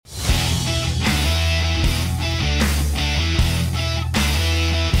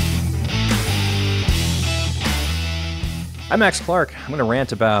I'm Max Clark. I'm going to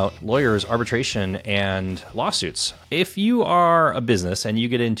rant about lawyers, arbitration, and lawsuits. If you are a business and you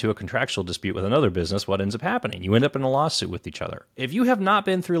get into a contractual dispute with another business, what ends up happening? You end up in a lawsuit with each other. If you have not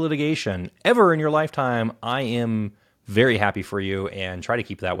been through litigation ever in your lifetime, I am very happy for you and try to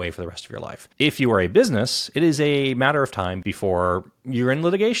keep that way for the rest of your life. If you are a business, it is a matter of time before you're in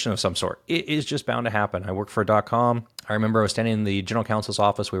litigation of some sort. It is just bound to happen. I work for .com. I remember I was standing in the general counsel's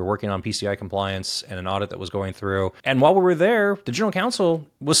office. We were working on PCI compliance and an audit that was going through. And while we were there, the general counsel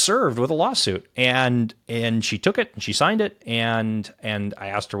was served with a lawsuit, and she took it and she signed it. And I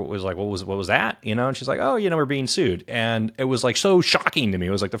asked her what was that? And she's like, oh, we're being sued. And it was like so shocking to me.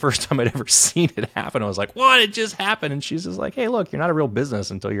 It was like the first time I'd ever seen it happen. I was like, what? It just happened. And she's just like, hey, look, you're not a real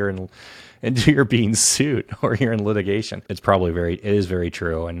business until you're being sued or you're in litigation. It is very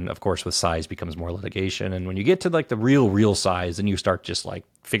true. And of course, with size becomes more litigation. And when you get to like the real size, then you start just like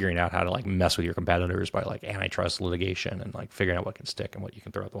figuring out how to like mess with your competitors by like antitrust litigation and like figuring out what can stick and what you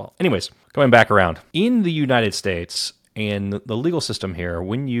can throw at the wall. Anyways, going back around in the United States, in the legal system here,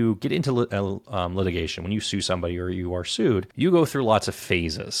 when you get into litigation, when you sue somebody or you are sued, you go through lots of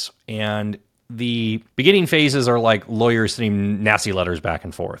phases. And the beginning phases are like lawyers sending nasty letters back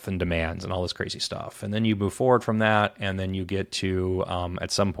and forth and demands and all this crazy stuff. And then you move forward from that, and then you get to,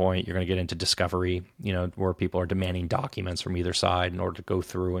 at some point, you're going to get into discovery, where people are demanding documents from either side in order to go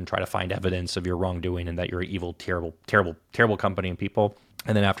through and try to find evidence of your wrongdoing and that you're an evil, terrible, terrible, terrible company and people.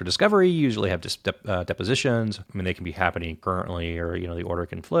 And then after discovery, you usually have just depositions. I mean, they can be happening currently, or, the order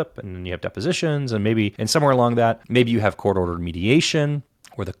can flip, and then you have depositions, and somewhere along that, maybe you have court-ordered mediation,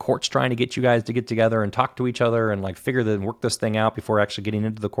 where the court's trying to get you guys to get together and talk to each other and like work this thing out before actually getting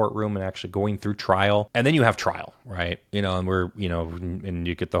into the courtroom and actually going through trial. And then you have trial, right? And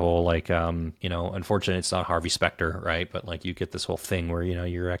you get the whole like, unfortunately it's not Harvey Specter, right? But like you get this whole thing where,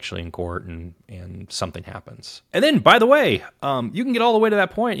 you're actually in court and something happens. And then, by the way, you can get all the way to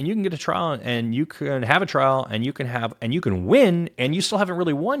that point and you can get a trial and you can have a trial and you can win, and you still haven't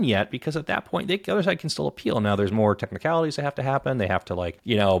really won yet, because at that point, the other side can still appeal. Now there's more technicalities that have to happen. They have to like,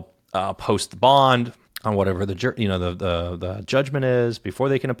 post the bond on whatever the judgment is before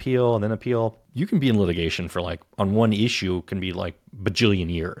they can appeal, and then appeal. You can be in litigation for like on one issue can be like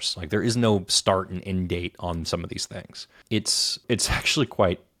bajillion years. Like there is no start and end date on some of these things. It's actually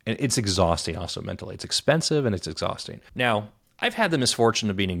it's exhausting also mentally. It's expensive and it's exhausting. Now, I've had the misfortune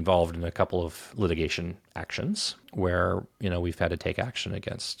of being involved in a couple of litigation actions where, we've had to take action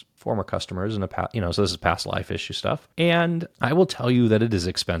against former customers and so this is past life issue stuff. And I will tell you that it is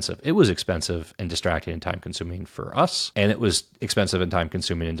expensive. It was expensive and distracting and time consuming for us. And it was expensive and time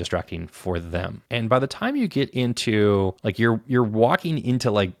consuming and distracting for them. And by the time you get into like, you're walking into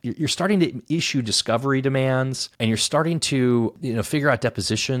like, you're starting to issue discovery demands and you're starting to, figure out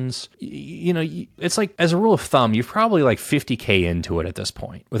depositions, it's like, as a rule of thumb, you're probably like 50K into it at this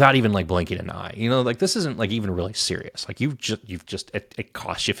point without even like blinking an eye. Like this isn't like even really serious. Like it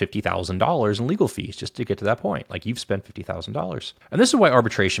costs you $50,000 in legal fees just to get to that point. Like you've spent $50,000. And this is why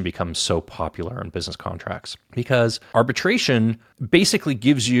arbitration becomes so popular in business contracts, because arbitration basically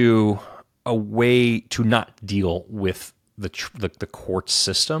gives you a way to not deal with the court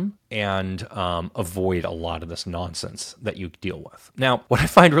system and avoid a lot of this nonsense that you deal with. Now, what I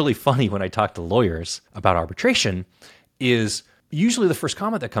find really funny when I talk to lawyers about arbitration is usually the first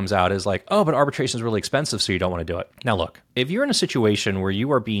comment that comes out is like, oh, but arbitration is really expensive, so you don't want to do it. Now, look, if you're in a situation where you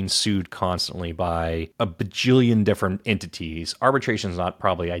are being sued constantly by a bajillion different entities, arbitration is not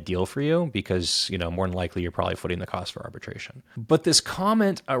probably ideal for you because, more than likely you're probably footing the cost for arbitration. But this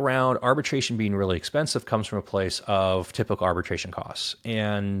comment around arbitration being really expensive comes from a place of typical arbitration costs.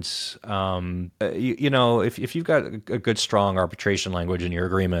 And, if you've got a good, strong arbitration language in your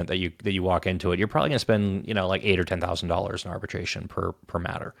agreement that you walk into it, you're probably going to spend, like $8,000 or $10,000 in arbitration per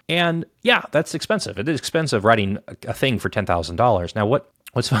matter. And yeah, that's expensive. It is expensive writing a thing for $10,000. Now,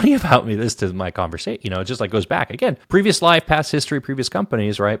 what's funny about this to my conversation, it just like goes back again, previous life, past history, previous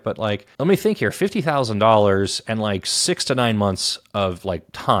companies, right? But like, let me think here, $50,000 and like 6 to 9 months of like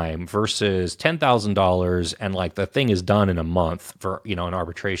time versus $10,000 and like the thing is done in a month for, an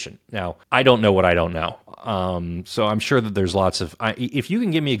arbitration. Now, I don't know what I don't know. So I'm sure that there's lots of, if you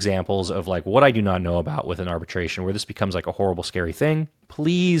can give me examples of like what I do not know about with an arbitration where this becomes like a horrible, scary thing,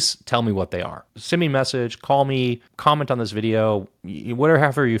 please tell me what they are. Send me a message, call me, comment on this video,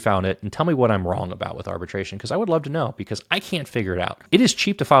 whatever you found it, and tell me what I'm wrong about with arbitration, because I would love to know, because I can't figure it out. It is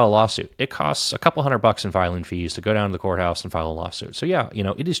cheap to file a lawsuit. It costs a couple $100 in filing fees to go down to the courthouse and file a lawsuit. So yeah,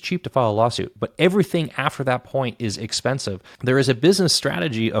 it is cheap to file a lawsuit, but everything after that point is expensive. There is a business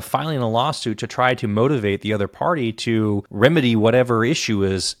strategy of filing a lawsuit to try to motivate the other party to remedy whatever issue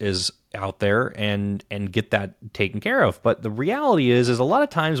is out there and get that taken care of. But the reality is a lot of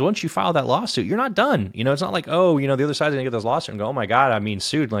times once you file that lawsuit, you're not done. It's not like, oh, the other side's gonna get this lawsuit and go, oh my God, I'm being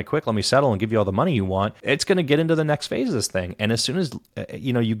sued. Like, quick, let me settle and give you all the money you want. It's gonna get into the next phase of this thing. And as soon as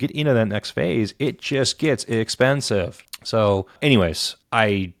you get into that next phase, it just gets expensive. So anyways,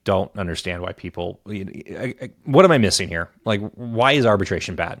 I don't understand why people, what am I missing here? Like, why is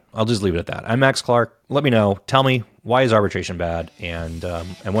arbitration bad? I'll just leave it at that. I'm Max Clark. Let me know. Tell me, why is arbitration bad? And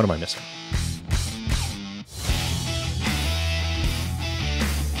what am I missing?